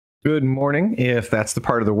Good morning, if that's the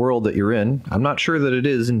part of the world that you're in. I'm not sure that it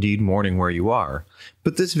is indeed morning where you are,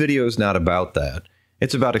 but this video is not about that.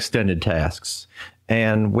 It's about extended tasks.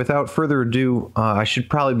 And without further ado, I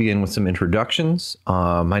should probably begin with some introductions.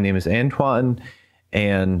 My name is Antoine,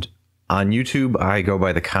 and on YouTube, I go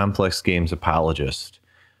by the Complex Games Apologist.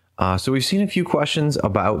 So we've seen a few questions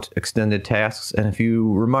about extended tasks and a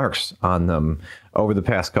few remarks on them over the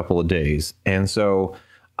past couple of days. And so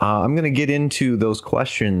I'm going to get into those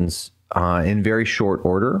questions in very short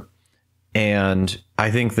order. And I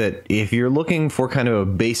think that if you're looking for kind of a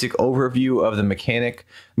basic overview of the mechanic,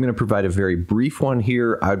 I'm going to provide a very brief one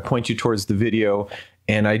here. I'd point you towards the video.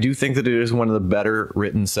 And I do think that it is one of the better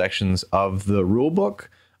written sections of the rule book,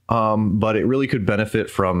 but it really could benefit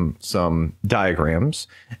from some diagrams.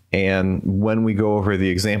 And when we go over the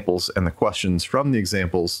examples and the questions from the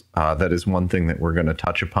examples, that is one thing that we're going to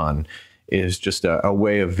touch upon, is just a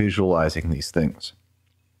way of visualizing these things.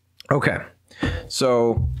 Okay,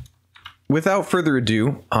 so without further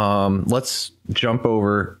ado, let's jump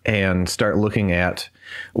over and start looking at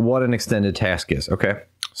what an extended task is. Okay,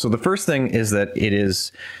 so the first thing is that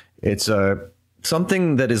it's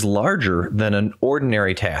something that is larger than an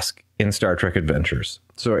ordinary task in Star Trek Adventures.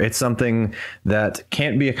 So it's something that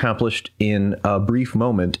can't be accomplished in a brief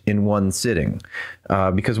moment in one sitting.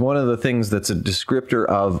 Because one of the things that's a descriptor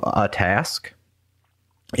of a task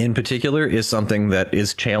in particular is something that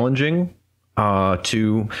is challenging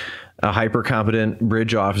to a hyper-competent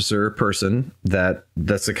bridge officer person.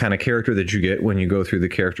 That's the kind of character that you get when you go through the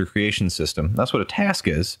character creation system. That's what a task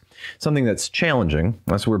is. Something that's challenging.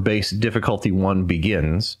 That's where base difficulty 1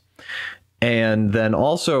 begins. And then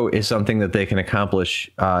also is something that they can accomplish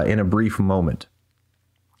in a brief moment.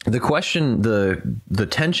 The question, the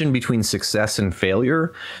tension between success and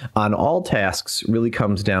failure on all tasks really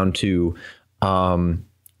comes down to,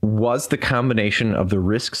 was the combination of the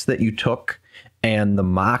risks that you took and the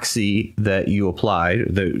moxie that you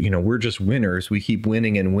applied, we're just winners. We keep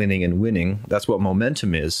winning and winning and winning. That's what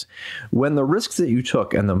momentum is. When the risks that you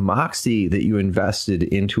took and the moxie that you invested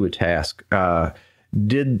into a task,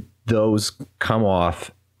 did those come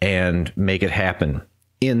off and make it happen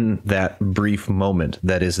in that brief moment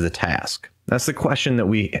that is the task? That's the question that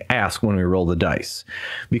we ask when we roll the dice.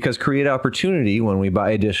 Because create opportunity, when we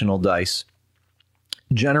buy additional dice,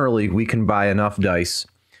 generally we can buy enough dice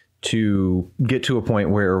to get to a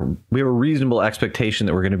point where we have a reasonable expectation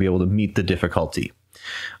that we're going to be able to meet the difficulty.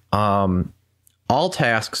 All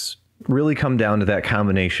tasks really come down to that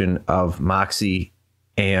combination of moxie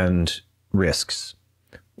and risks.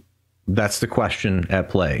 That's the question at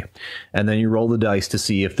play. And then you roll the dice to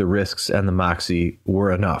see if the risks and the moxie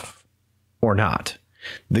were enough or not.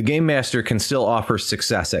 The game master can still offer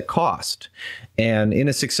success at cost. And in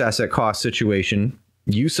a success at cost situation,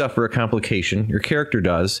 you suffer a complication, your character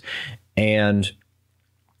does, and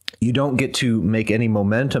you don't get to make any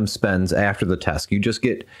momentum spends after the task. You just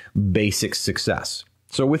get basic success.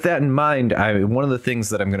 So with that in mind, one of the things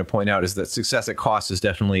that I'm going to point out is that success at cost is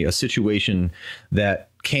definitely a situation that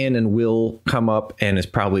can and will come up and is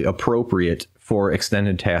probably appropriate for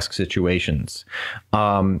extended task situations.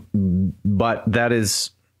 But that is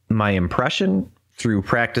my impression through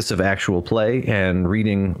practice of actual play and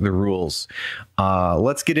reading the rules.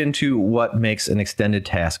 Let's get into what makes an extended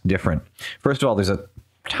task different. First of all, there's a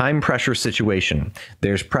time pressure situation.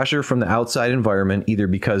 There's pressure from the outside environment, either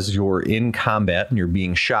because you're in combat and you're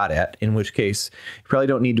being shot at, in which case you probably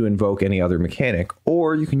don't need to invoke any other mechanic,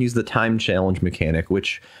 or you can use the time challenge mechanic,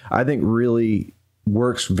 which I think really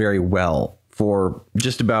works very well for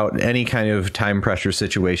just about any kind of time pressure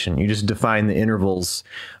situation. You just define the intervals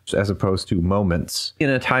as opposed to moments in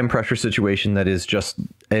a time pressure situation that is just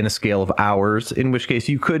in a scale of hours, in which case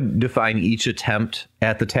you could define each attempt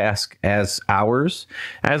at the task as hours,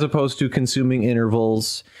 as opposed to consuming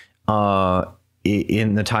intervals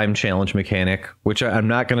in the time challenge mechanic, which I'm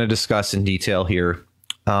not going to discuss in detail here.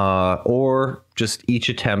 Or just each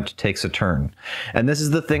attempt takes a turn. And this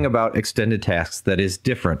is the thing about extended tasks that is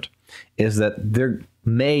different, is that there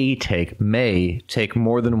may take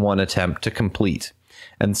more than one attempt to complete.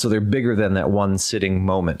 And so they're bigger than that one sitting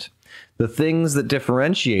moment. The things that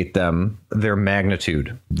differentiate them, their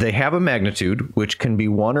magnitude. They have a magnitude, which can be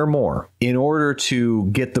one or more. In order to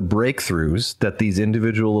get the breakthroughs that these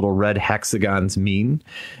individual little red hexagons mean,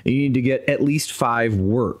 you need to get at least 5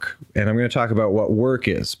 work. And I'm going to talk about what work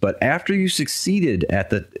is. But after you succeeded at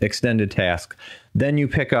the extended task, then you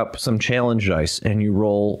pick up some challenge dice and you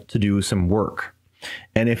roll to do some work.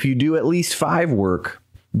 And if you do at least 5 work,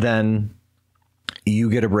 then you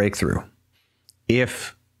get a breakthrough.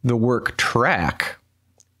 If the work track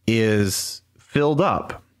is filled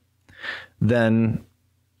up, then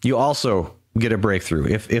you also get a breakthrough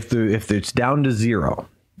if it's down to 0.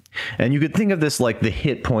 And you could think of this like the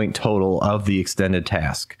hit point total of the extended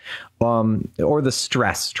task, or the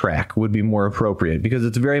stress track would be more appropriate, because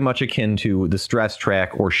it's very much akin to the stress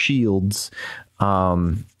track or shields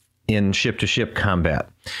in ship-to-ship combat.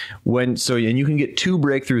 And you can get 2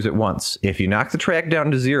 breakthroughs at once. If you knock the track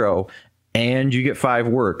down to 0 and you get 5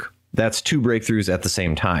 work, that's 2 breakthroughs at the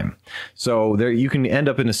same time. So there you can end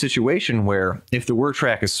up in a situation where if the work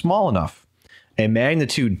track is small enough, a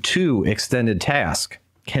magnitude 2 extended task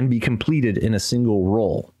can be completed in a single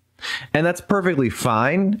roll. And that's perfectly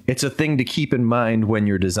fine. It's a thing to keep in mind when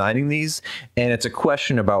you're designing these. And it's a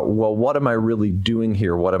question about, well, what am I really doing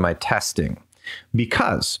here? What am I testing?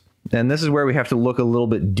 Because, and this is where we have to look a little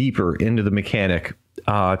bit deeper into the mechanic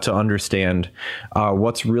to understand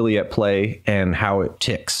what's really at play and how it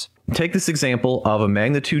ticks. Take this example of a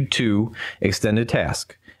magnitude 2 extended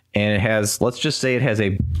task. And it has, let's just say it has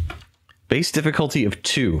a base difficulty of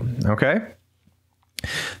 2, okay?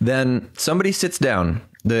 Then somebody sits down,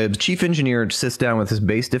 the chief engineer sits down with his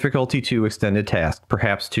base difficulty 2 extended task,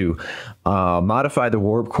 perhaps to modify the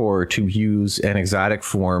warp core to use an exotic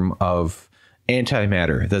form of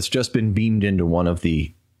antimatter that's just been beamed into one of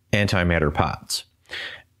the antimatter pods.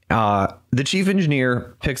 The chief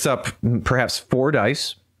engineer picks up perhaps 4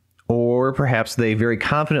 dice, or perhaps they very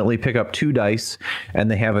confidently pick up 2 dice and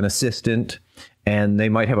they have an assistant, and they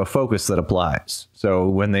might have a focus that applies. So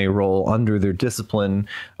when they roll under their discipline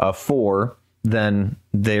of 4, then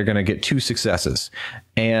they're going to get 2 successes.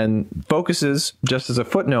 And focuses, just as a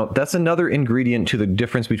footnote, that's another ingredient to the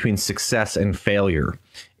difference between success and failure,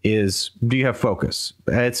 is do you have focus?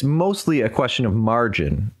 It's mostly a question of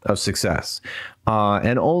margin of success.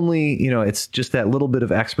 And only, it's just that little bit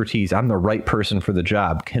of expertise, I'm the right person for the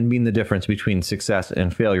job, can mean the difference between success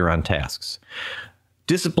and failure on tasks.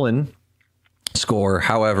 Discipline score,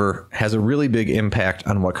 however, has a really big impact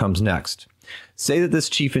on what comes next. Say that this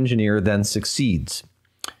chief engineer then succeeds.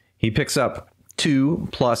 He picks up 2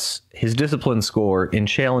 plus his discipline score in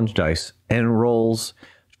challenge dice and rolls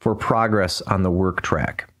for progress on the work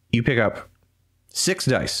track. You pick up 6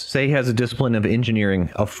 dice. Say he has a discipline of engineering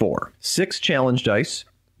of 4. 6 challenge dice,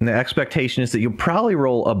 and the expectation is that you'll probably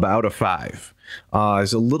roll about a 5.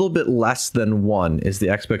 Is a little bit less than 1 is the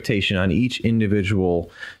expectation on each individual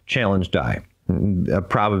challenge die. A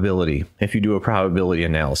probability, if you do a probability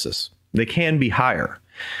analysis. They can be higher.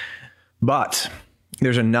 But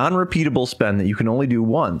there's a non-repeatable spend that you can only do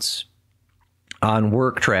once on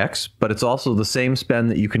work tracks, but it's also the same spend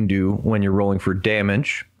that you can do when you're rolling for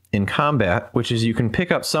damage in combat, which is you can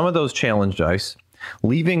pick up some of those challenge dice,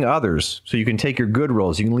 leaving others, so you can take your good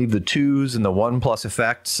rolls. You can leave the 2s and the 1+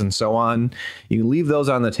 effects and so on. You can leave those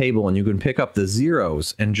on the table, and you can pick up the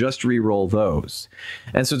 0s and just re-roll those.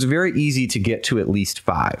 And so it's very easy to get to at least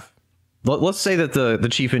 5. Let's say that the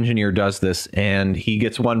chief engineer does this, and he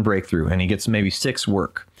gets 1 breakthrough, and he gets maybe 6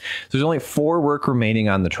 work. So there's only 4 work remaining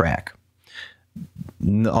on the track.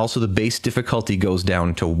 Also, the base difficulty goes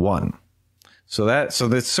down to 1. So that's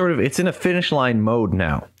sort of, it's in a finish line mode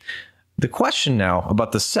now. The question now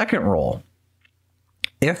about the second roll,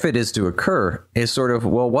 if it is to occur, is sort of,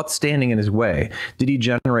 well, what's standing in his way? Did he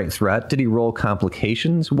generate threat? Did he roll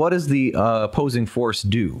complications? What does the opposing force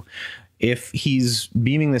do? If he's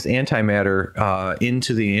beaming this antimatter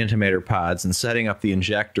into the antimatter pods and setting up the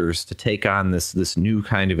injectors to take on this new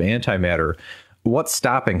kind of antimatter, what's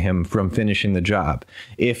stopping him from finishing the job?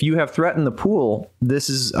 If you have threat in the pool, this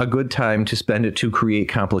is a good time to spend it to create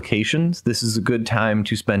complications. This is a good time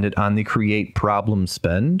to spend it on the create problem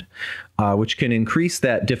spend, which can increase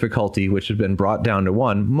that difficulty, which has been brought down to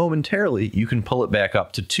 1. Momentarily, you can pull it back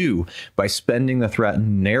up to 2 by spending the threat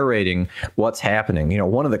and narrating what's happening.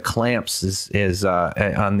 One of the clamps is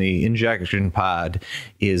on the injection pod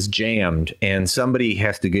is jammed, and somebody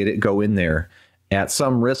has to go in there at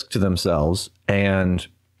some risk to themselves and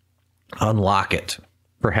unlock it,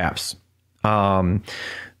 perhaps.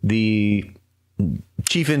 The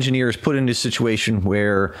chief engineer is put into a situation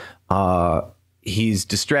where he's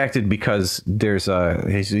distracted because there's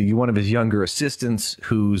one of his younger assistants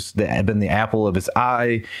who's been the apple of his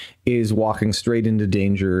eye is walking straight into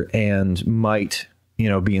danger and might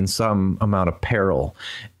be in some amount of peril.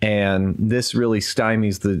 And this really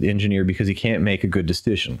stymies the engineer because he can't make a good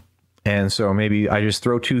decision. And so maybe I just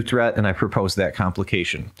throw 2 threat and I propose that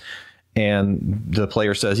complication. And the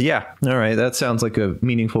player says, yeah, all right, that sounds like a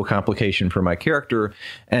meaningful complication for my character.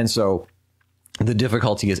 And so the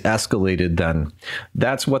difficulty is escalated then.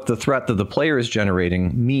 That's what the threat that the player is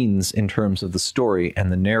generating means in terms of the story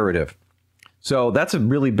and the narrative. So that's a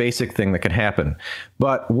really basic thing that can happen.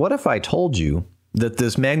 But what if I told you that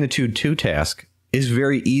this magnitude 2 task is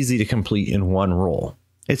very easy to complete in one roll.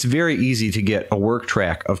 It's very easy to get a work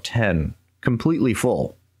track of 10 completely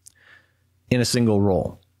full in a single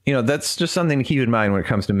roll. You know, that's just something to keep in mind when it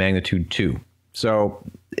comes to magnitude 2. So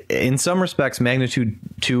in some respects, magnitude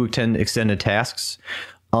 2 extended tasks,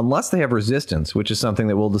 unless they have resistance, which is something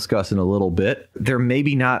that we'll discuss in a little bit, they're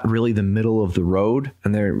maybe not really the middle of the road,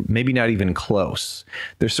 and they're maybe not even close.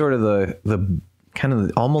 They're sort of the kind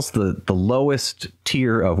of almost the lowest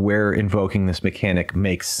tier of where invoking this mechanic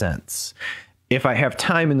makes sense. If I have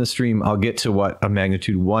time in the stream, I'll get to what a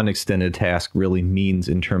magnitude 1 extended task really means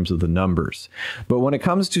in terms of the numbers. But when it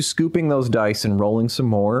comes to scooping those dice and rolling some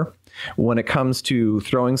more, when it comes to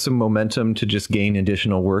throwing some momentum to just gain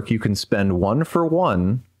additional work, you can spend 1 for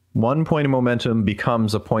 1. 1 point of momentum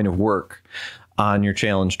becomes a point of work on your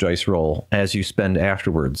challenge dice roll as you spend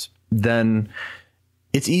afterwards. Then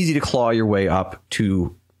it's easy to claw your way up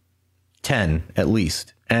to 10 at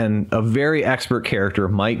least. And a very expert character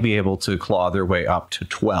might be able to claw their way up to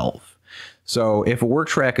 12. So if a work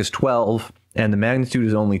track is 12 and the magnitude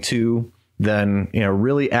is only 2, then, you know, a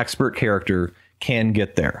really expert character can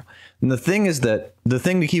get there. And the thing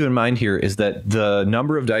to keep in mind here is that the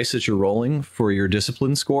number of dice that you're rolling for your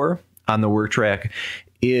discipline score on the work track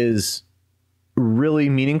is really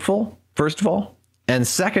meaningful, first of all. And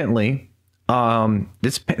secondly,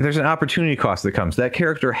 there's an opportunity cost that comes. That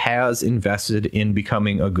character has invested in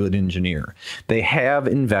becoming a good engineer. They have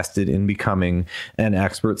invested in becoming an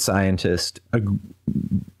expert scientist, a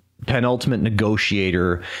penultimate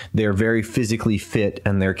negotiator. They're very physically fit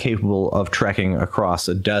and they're capable of trekking across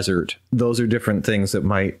a desert. Those are different things that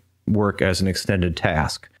might work as an extended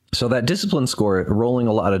task. So that discipline score, rolling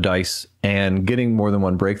a lot of dice and getting more than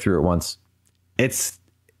one breakthrough at once,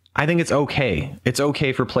 I think it's okay. It's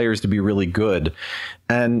okay for players to be really good.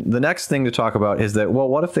 And the next thing to talk about is that, well,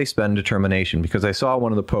 what if they spend determination? Because I saw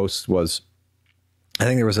one of the posts was, I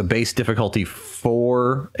think there was a base difficulty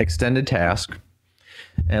 4 extended task.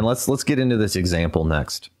 And let's get into this example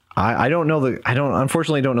next. I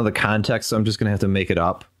unfortunately don't know the context, so I'm just gonna have to make it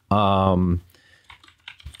up.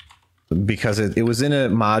 Because it was in a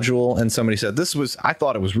module and somebody said I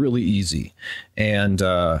thought it was really easy, and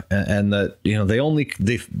that, you know, they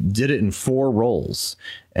did it in 4 rolls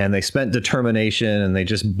and they spent determination and they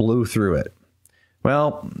just blew through it.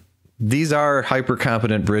 Well, these are hyper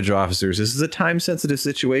competent bridge officers. This is a time sensitive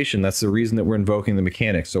situation. That's the reason that we're invoking the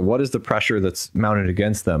mechanics. So what is the pressure that's mounted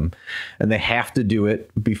against them? And they have to do it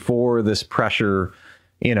before this pressure,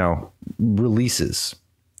 you know, releases.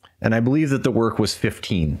 And I believe that the work was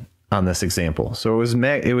 15 on this example. So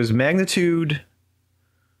it was magnitude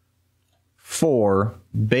 4,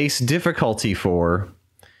 base difficulty 4,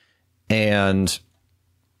 and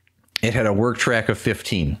it had a work track of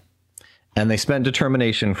 15. And they spent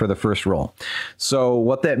determination for the first roll. So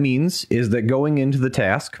what that means is that going into the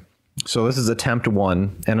task, so this is attempt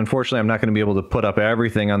 1, and unfortunately I'm not going to be able to put up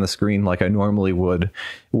everything on the screen like I normally would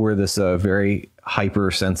were this very hyper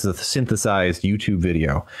synthesized YouTube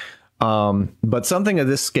video. But something of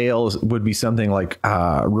this scale would be something like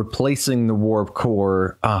replacing the warp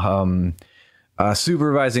core,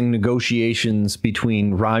 supervising negotiations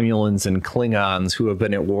between Romulans and Klingons who have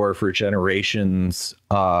been at war for generations.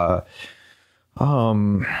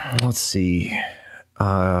 Let's see.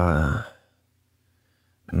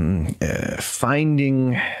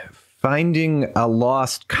 Finding a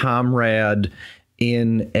lost comrade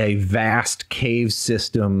in a vast cave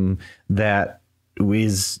system that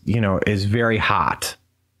is very hot.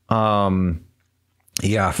 Finding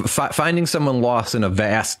someone lost in a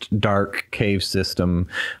vast dark cave system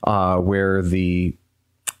where we'll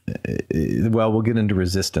get into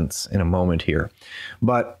resistance in a moment here,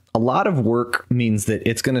 but a lot of work means that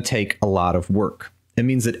it's going to take a lot of work. It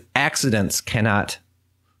means that accidents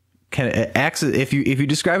if you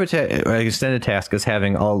describe an extended task as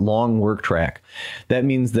having a long work track, that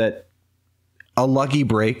means that a lucky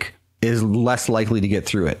break is less likely to get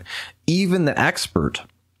through it. Even the expert,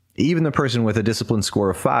 even the person with a discipline score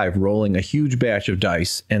of 5 rolling a huge batch of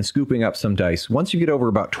dice and scooping up some dice, once you get over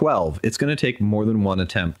about 12, it's going to take more than one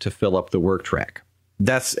attempt to fill up the work track.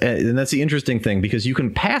 That's the interesting thing, because you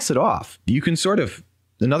can pass it off. You can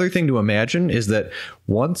another thing to imagine is that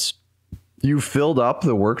once you filled up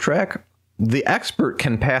the work track, the expert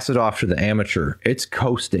can pass it off to the amateur. It's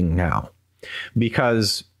coasting now,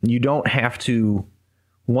 because you don't have to,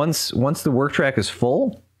 once the work track is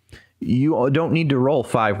full, you don't need to roll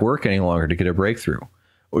 5 work any longer to get a breakthrough,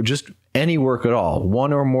 or just any work at all.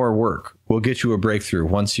 1 or more work will get you a breakthrough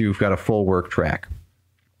once you've got a full work track.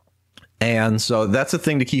 And so that's a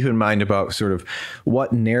thing to keep in mind about sort of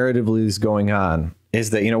what narratively is going on.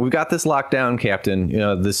 is that, we've got this locked down, Captain.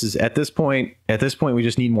 This is at this point, we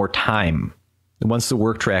just need more time once the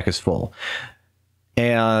work track is full.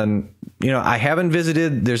 And, I haven't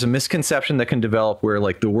visited, there's a misconception that can develop where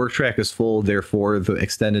like the work track is full, therefore the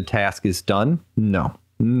extended task is done. No,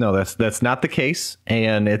 that's not the case.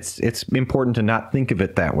 And it's important to not think of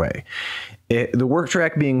it that way. The work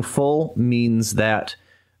track being full means that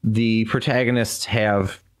the protagonists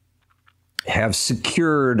have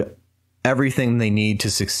secured everything they need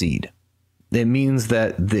to succeed. It means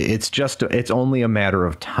that it's only a matter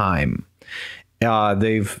of time.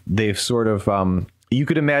 They've sort of, you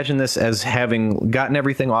could imagine this as having gotten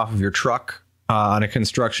everything off of your truck on a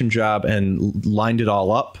construction job and lined it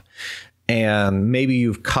all up. And maybe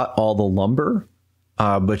you've cut all the lumber,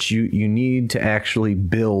 but you need to actually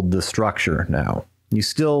build the structure now. You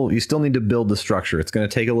still need to build the structure. It's going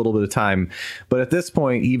to take a little bit of time. But at this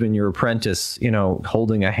point, even your apprentice,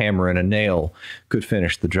 holding a hammer and a nail could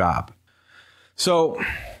finish the job. So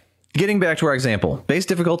getting back to our example, base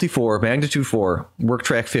difficulty 4, magnitude 4, work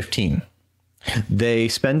track 15. They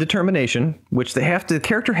spend determination, which the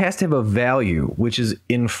character has to have a value, which is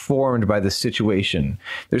informed by the situation.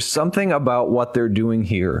 There's something about what they're doing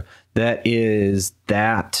here that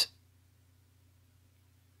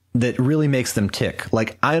really makes them tick.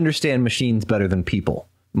 Like, I understand machines better than people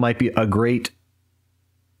might be a great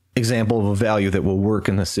example of a value that will work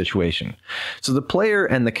in this situation. So the player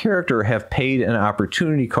and the character have paid an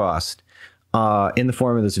opportunity cost in the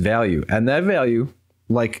form of this value. And that value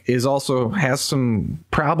has some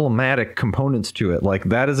problematic components to it. Like,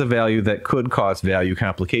 that is a value that could cause value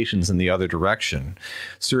complications in the other direction.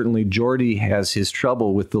 Certainly Geordie has his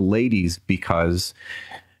trouble with the ladies because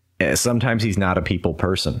sometimes he's not a people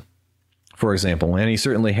person, for example. And he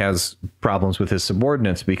certainly has problems with his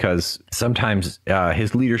subordinates because sometimes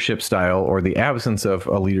his leadership style or the absence of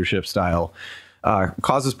a leadership style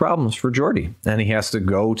causes problems for Geordie. And he has to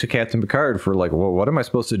go to Captain Picard for like, well, what am I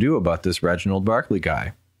supposed to do about this Reginald Barclay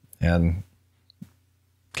guy? And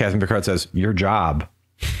Captain Picard says, your job.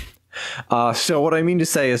 So what I mean to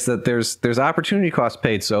say is that there's opportunity cost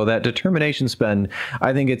paid. So that determination spend,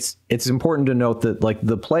 I think it's important to note that like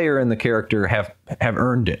the player and the character have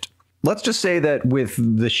earned it. Let's just say that with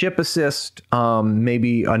the ship assist,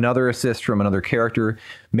 maybe another assist from another character,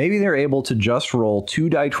 maybe they're able to just roll 2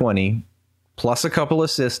 die 20 plus a couple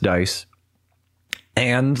assist dice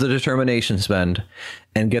and the determination spend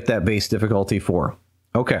and get that base difficulty 4.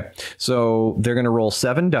 Okay, so they're going to roll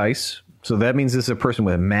 7 dice. So that means this is a person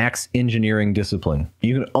with max engineering discipline.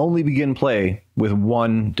 You can only begin play with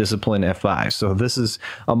 1 discipline F5. So this is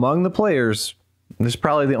among the players, this is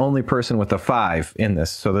probably the only person with a 5 in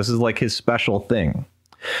this. So this is like his special thing.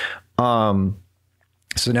 So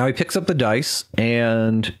now he picks up the dice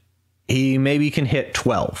and he maybe can hit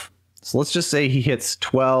 12. So let's just say he hits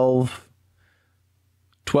 12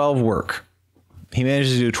 work. He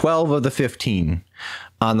manages to do 12 of the 15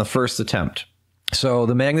 on the first attempt. So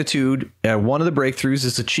the magnitude, one of the breakthroughs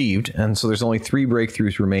is achieved, and so there's only 3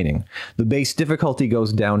 breakthroughs remaining. The base difficulty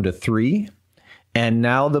goes down to 3, and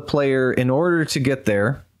now the player, in order to get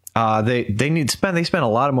there, they spend a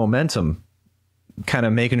lot of momentum kind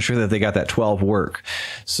of making sure that they got that 12 work.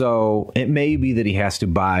 So it may be that he has to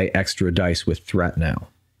buy extra dice with threat now.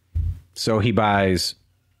 So he buys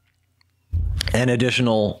an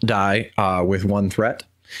additional die with 1 threat.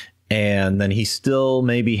 And then he still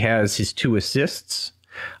maybe has his 2 assists.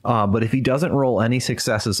 But if he doesn't roll any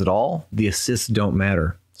successes at all, the assists don't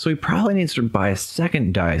matter. So he probably needs to buy a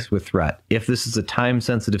second dice with threat if this is a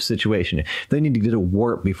time-sensitive situation. They need to get a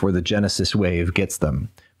warp before the Genesis wave gets them,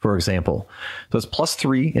 for example. So it's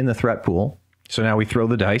 +3 in the threat pool. So now we throw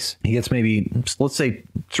the dice. He gets maybe, let's say,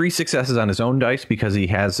 3 successes on his own dice because he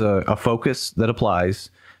has a focus that applies,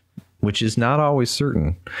 which is not always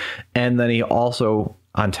certain. And then he also,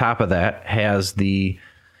 on top of that, has the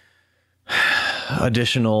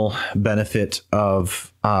additional benefit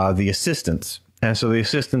of the assistants. And so the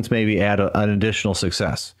assistants maybe add an additional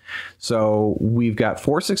success. So we've got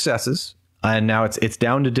 4 successes, and now it's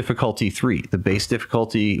down to difficulty 3. The base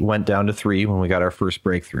difficulty went down to 3 when we got our first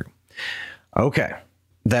breakthrough. Okay,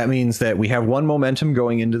 that means that we have 1 momentum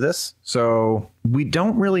going into this. So we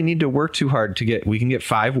don't really need to work too hard we can get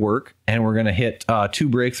 5 work, and we're going to hit 2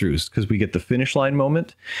 breakthroughs because we get the finish line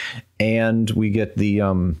moment and we get the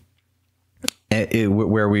when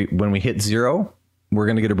we hit 0, we're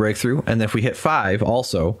going to get a breakthrough. And if we hit 5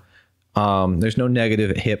 also, there's no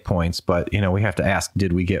negative hit points, but we have to ask,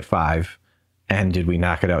 did we get 5? And did we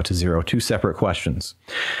knock it out to 0? 2 separate questions.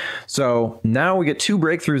 So now we get 2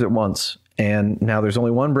 breakthroughs at once. And now there's only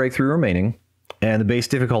 1 breakthrough remaining, and the base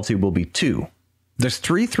difficulty will be 2. There's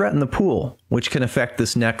 3 threat in the pool, which can affect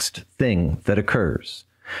this next thing that occurs.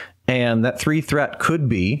 And that 3 threat could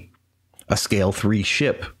be a scale 3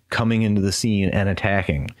 ship coming into the scene and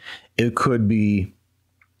attacking. It could be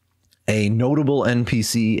a notable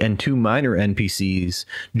NPC and 2 minor NPCs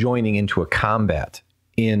joining into a combat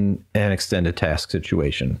in an extended task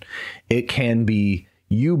situation. It can be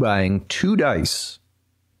you buying 2 dice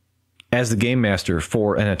as the game master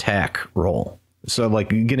for an attack roll. So like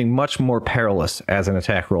getting much more perilous as an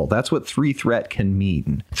attack roll. That's what 3 threat can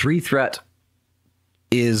mean. 3 threat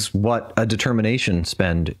is what a determination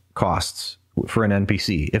spend costs for an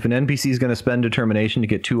NPC. If an NPC is going to spend determination to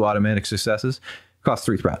get 2 automatic successes, it costs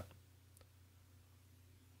 3 threat.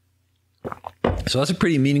 So that's a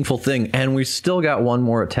pretty meaningful thing. And we've still got 1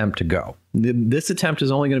 more attempt to go. This attempt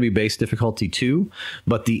is only going to be base difficulty 2,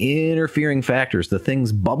 but the interfering factors, the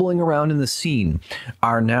things bubbling around in the scene,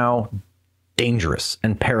 are now dangerous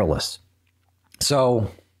and perilous.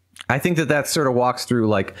 So I think that sort of walks through,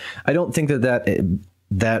 like, I don't think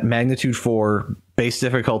that magnitude 4 base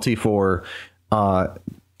difficulty for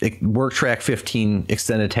work track 15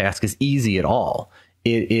 extended task is easy at all.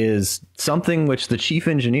 It is something which the chief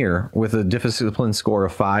engineer with a discipline score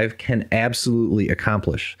of 5 can absolutely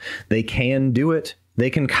accomplish. They can do it. They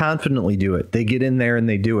can confidently do it. They get in there and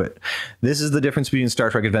they do it. This is the difference between Star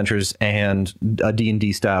Trek Adventures and a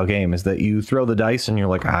D&D style game, is that you throw the dice and you're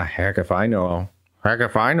like, heck if I know. Heck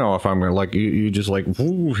if I know if I'm going to, like, you just like,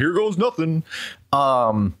 ooh, here goes nothing.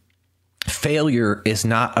 Failure is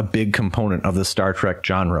not a big component of the Star Trek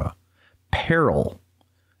genre. Peril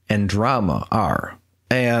and drama are.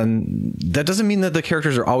 And that doesn't mean that the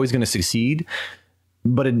characters are always going to succeed,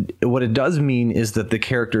 but what it does mean is that the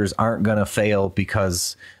characters aren't going to fail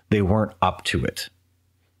because they weren't up to it.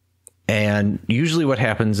 And usually what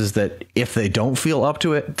happens is that if they don't feel up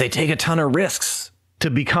to it, they take a ton of risks to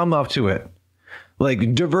become up to it.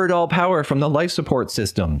 Like divert all power from the life support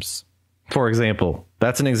systems, for example.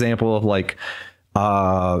 That's an example of like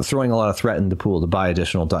throwing a lot of threat in the pool to buy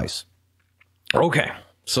additional dice. Okay.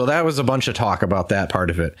 So that was a bunch of talk about that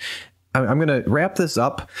part of it. I'm going to wrap this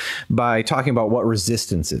up by talking about what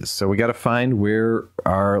resistance is. So we got to find where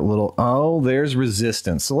our little, there's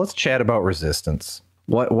resistance. So let's chat about resistance,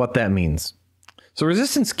 what that means. So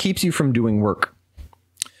resistance keeps you from doing work.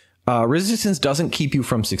 Resistance doesn't keep you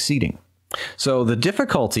from succeeding. So the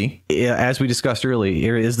difficulty, as we discussed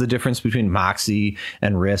earlier, is the difference between moxie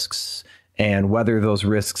and risks and whether those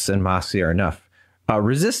risks and moxie are enough.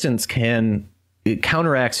 Resistance it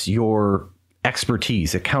counteracts your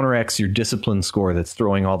expertise. It counteracts your discipline score that's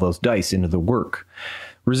throwing all those dice into the work.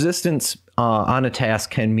 Resistance on a task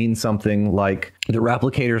can mean something like the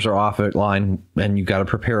replicators are off at line and you got to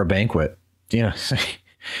prepare a banquet. You know,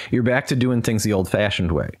 you're back to doing things the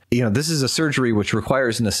old-fashioned way. You know, this is a surgery which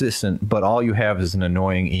requires an assistant, but all you have is an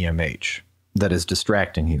annoying EMH that is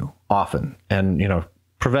distracting you often and, you know,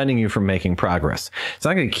 preventing you from making progress. It's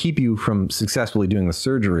not going to keep you from successfully doing the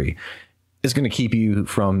surgery. It's going to keep you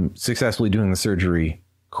from successfully doing the surgery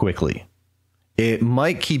quickly. It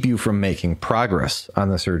might keep you from making progress on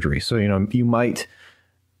the surgery. So, you know, you might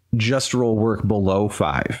just roll work below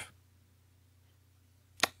 5.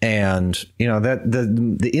 And, you know, that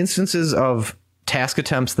the instances of task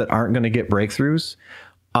attempts that aren't going to get breakthroughs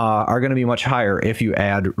are going to be much higher if you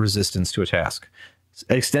add resistance to a task.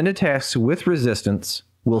 Extended tasks with resistance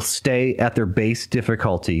will stay at their base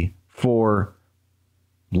difficulty for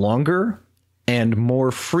longer and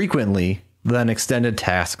more frequently than extended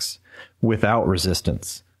tasks without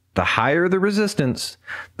resistance. The higher the resistance,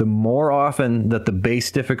 the more often that the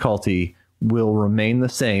base difficulty will remain the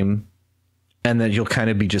same and that you'll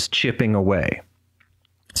kind of be just chipping away.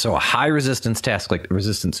 So a high resistance task like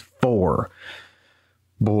resistance 4,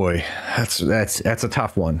 boy, that's a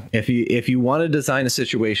tough one. If you want to design a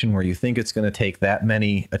situation where you think it's going to take that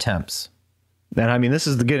many attempts, and I mean, this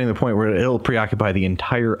is getting to the point where it'll preoccupy the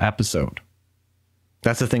entire episode.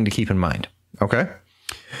 That's the thing to keep in mind. Okay.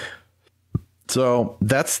 So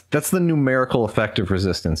that's the numerical effect of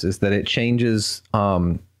resistance, is that it changes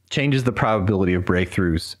the probability of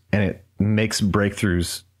breakthroughs, and it makes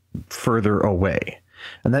breakthroughs further away.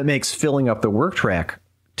 And that makes filling up the work track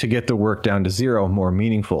to get the work down to 0 more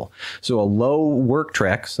meaningful. So a low work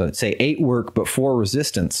track, so let's say 8 work, but 4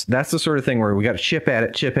 resistance, that's the sort of thing where we got to chip at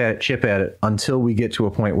it until we get to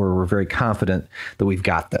a point where we're very confident that we've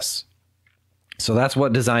got this. So that's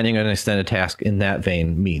what designing an extended task in that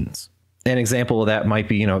vein means. An example of that might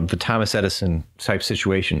be, you know, the Thomas Edison type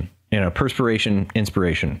situation, you know, perspiration,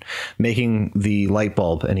 inspiration, making the light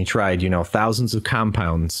bulb. And he tried, you know, thousands of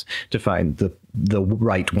compounds to find the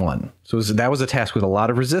right one. So that was a task with a lot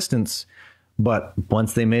of resistance, But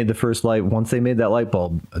once they made that light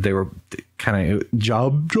bulb, they were kind of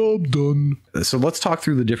job done. So let's talk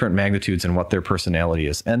through the different magnitudes and what their personality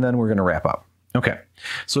is, and then we're going to wrap up. Okay,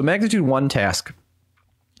 so magnitude 1 task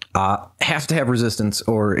has to have resistance,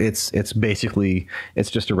 or it's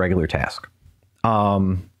just a regular task.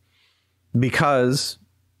 Because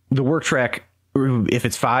the work track, if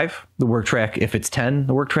it's 5, the work track, if it's 10,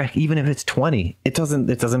 the work track, even if it's 20, it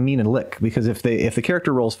doesn't mean a lick, because if the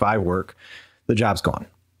character rolls 5 work, the job's gone.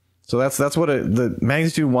 So that's what the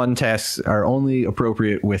magnitude 1 tasks are only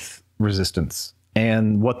appropriate with resistance.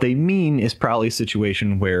 And what they mean is probably a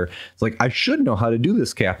situation where it's like, I should know how to do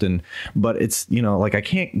this, Captain, but it's, like I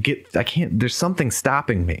can't, there's something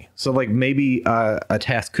stopping me. So like maybe a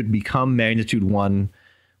task could become magnitude 1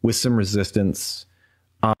 with some resistance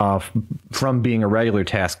from being a regular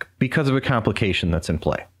task because of a complication that's in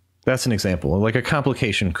play. That's an example. Like a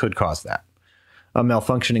complication could cause that. A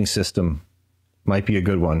malfunctioning system might be a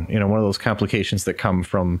good one. One of those complications that come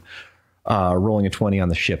from rolling a 20 on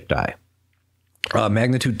the ship die.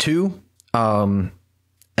 Magnitude 2, an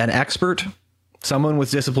expert, someone with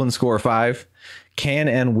discipline score 5, can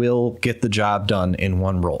and will get the job done in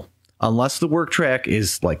one roll, unless the work track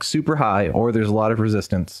is like super high or there's a lot of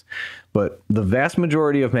resistance. But the vast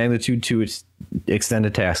majority of magnitude 2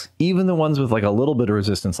 extended tasks, even the ones with like a little bit of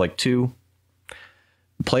resistance, like 2,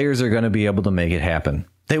 players are going to be able to make it happen.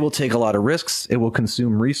 They will take a lot of risks. It will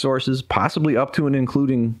consume resources, possibly up to and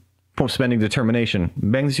including spending determination.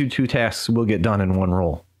 Magnitude 2 tasks will get done in one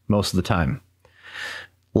roll most of the time.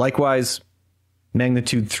 Likewise,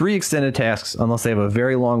 magnitude 3 extended tasks, unless they have a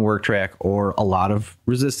very long work track or a lot of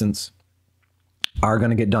resistance, are going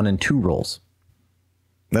to get done in 2 rolls.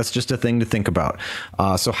 That's just a thing to think about.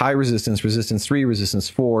 So high resistance, resistance 3, resistance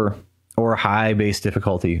 4, or high base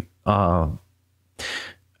difficulty. High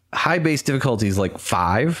base difficulty is like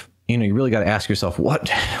 5. You really got to ask yourself, what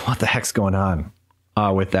the heck's going on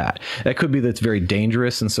with that? That could be that it's very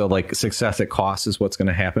dangerous, and so like success at cost is what's going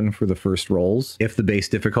to happen for the first rolls if the base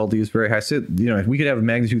difficulty is very high. So if we could have a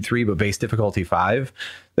magnitude 3 but base difficulty 5,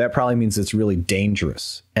 that probably means it's really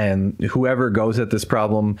dangerous, and whoever goes at this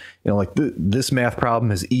problem, this math problem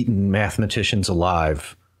has eaten mathematicians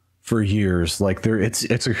alive for years. Like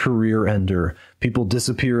it's a career ender. People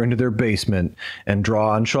disappear into their basement and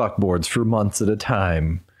draw on chalkboards for months at a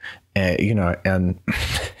time, and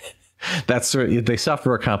that's they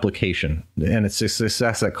suffer a complication, and it's a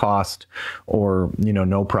success at cost or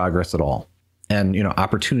no progress at all, and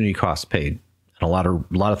opportunity costs paid and a lot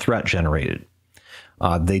of threat generated.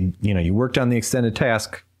 You worked on the extended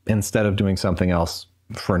task instead of doing something else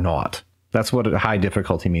for naught. That's what a high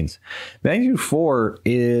difficulty means. Magnitude 4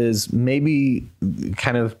 is maybe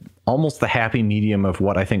kind of almost the happy medium of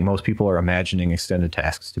what I think most people are imagining extended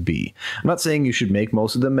tasks to be. I'm not saying you should make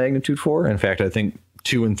most of them magnitude 4. In fact, I think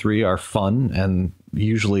 2 and 3 are fun and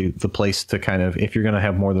usually the place to kind of, if you're going to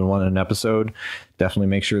have more than one in an episode, definitely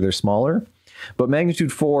make sure they're smaller. But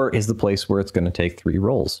magnitude 4 is the place where it's going to take 3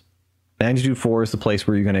 rolls. Magnitude 4 is the place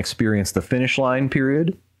where you're going to experience the finish line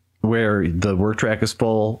period, where the work track is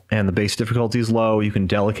full and the base difficulty is low. You can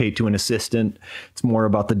delegate to an assistant. It's more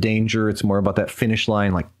about the danger. It's more about that finish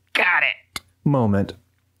line, like, got it moment.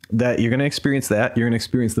 That you're going to experience that. You're going to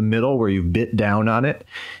experience the middle where you bit down on it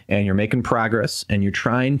and you're making progress and you're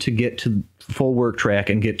trying to get to full work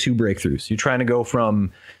track and get 2 breakthroughs. You're trying to go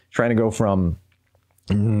from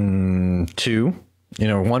 2,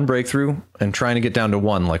 1 breakthrough and trying to get down to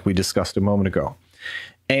 1, like we discussed a moment ago.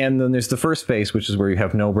 And then there's the first phase, which is where you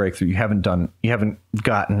have no breakthrough. You haven't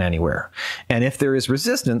gotten anywhere. And if there is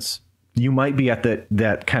resistance, you might be at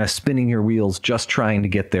that kind of spinning your wheels, just trying to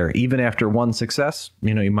get there. Even after 1 success,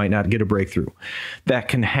 you might not get a breakthrough. That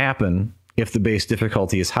can happen if the base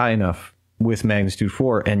difficulty is high enough with magnitude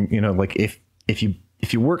 4. And, like if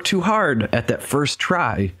you work too hard at that first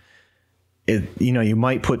try, you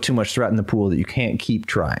might put too much threat in the pool that you can't keep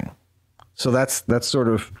trying. So that's sort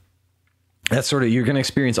of you're going to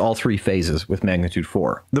experience all 3 phases with magnitude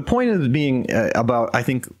 4. The point of being about, I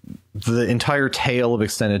think, the entire tale of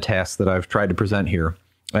extended tasks that I've tried to present here,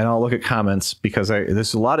 and I'll look at comments because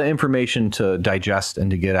there's a lot of information to digest and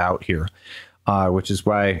to get out here, which is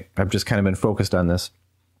why I've just kind of been focused on this.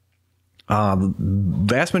 The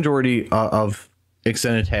vast majority of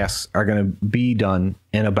extended tasks are going to be done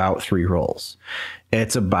in about 3 rolls.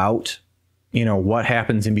 It's about, what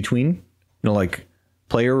happens in between, like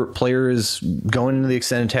player is going into the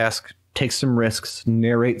extended task, takes some risks,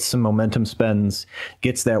 narrates some momentum spends,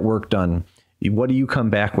 gets that work done. What do you come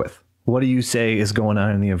back with? What do you say is going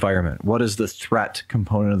on in the environment? What is the threat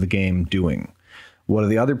component of the game doing? What are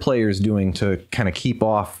the other players doing to kind of keep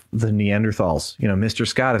off the Neanderthals? You know, Mr.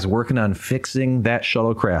 Scott is working on fixing that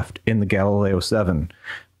shuttlecraft in the Galileo 7.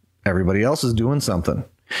 Everybody else is doing something.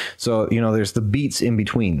 So, you know, there's the beats in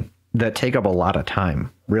between that take up a lot of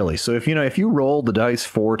time, really. So if you roll the dice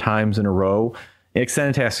 4 times in a row,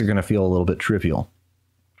 extended tasks are going to feel a little bit trivial.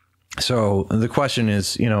 So the question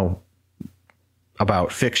is, you know,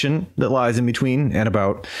 about fiction that lies in between and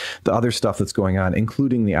about the other stuff that's going on,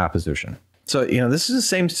 including the opposition. So, you know, this is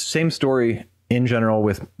the same story in general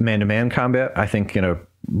with man-to-man combat. I think, you know,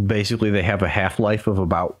 basically they have a half-life of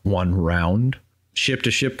about 1 round.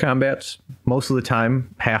 Ship-to-ship combats, most of the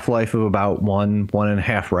time, half-life of about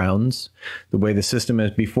 1.5 rounds. The way the system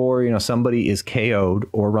is before, you know, somebody is KO'd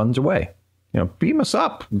or runs away. You know, beam us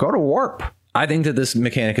up, go to warp. I think that this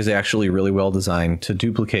mechanic is actually really well designed to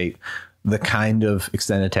duplicate the kind of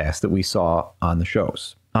extended tasks that we saw on the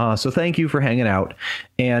shows. So thank you for hanging out.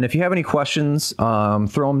 And if you have any questions, throw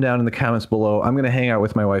them down in the comments below. I'm going to hang out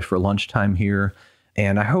with my wife for lunchtime here.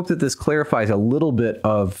 And I hope that this clarifies a little bit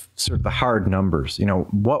of sort of the hard numbers, you know,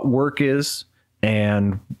 what work is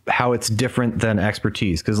and how it's different than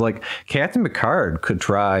expertise. Because like Captain Picard could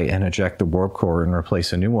try and eject the warp core and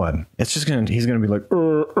replace a new one. It's just he's going to be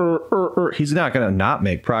like, he's not going to not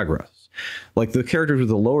make progress. Like the characters with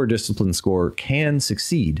a lower discipline score can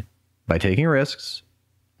succeed by taking risks.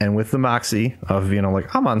 And with the moxie of, you know,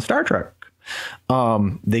 like, I'm on Star Trek,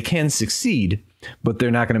 they can succeed, but they're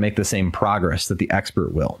not going to make the same progress that the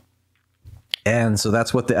expert will. And so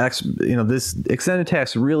that's what this extended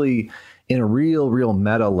tasks really, in a real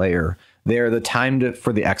meta layer, they're the time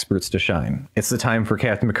for the experts to shine. It's the time for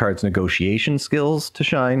Captain Picard's negotiation skills to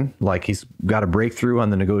shine, like he's got a breakthrough on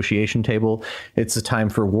the negotiation table. It's the time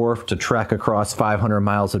for Worf to trek across 500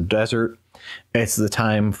 miles of desert. It's the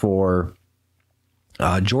time for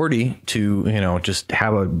Geordi to, you know, just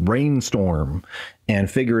have a rainstorm and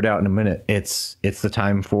figure it out in a minute. It's the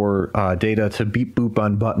time for Data to beep boop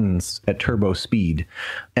on buttons at turbo speed.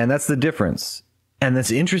 And that's the difference. And that's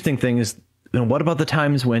the interesting thing is, you know, what about the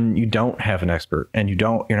times when you don't have an expert and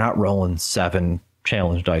you're not rolling 7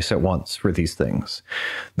 challenge dice at once for these things?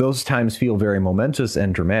 Those times feel very momentous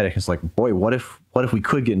and dramatic. It's like, boy, what if we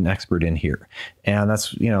could get an expert in here? And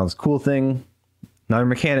that's, you know, this cool thing. Another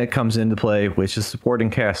mechanic comes into play, which is supporting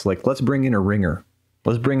cast. Like, let's bring in a ringer.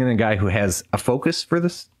 Let's bring in a guy who has a focus for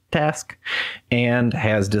this task and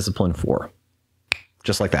has discipline 4.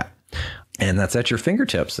 Just like that. And that's at your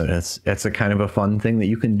fingertips. And it's a kind of a fun thing that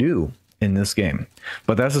you can do in this game.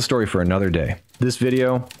 But that's a story for another day. This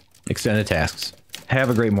video, extended tasks. Have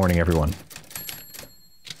a great morning, everyone.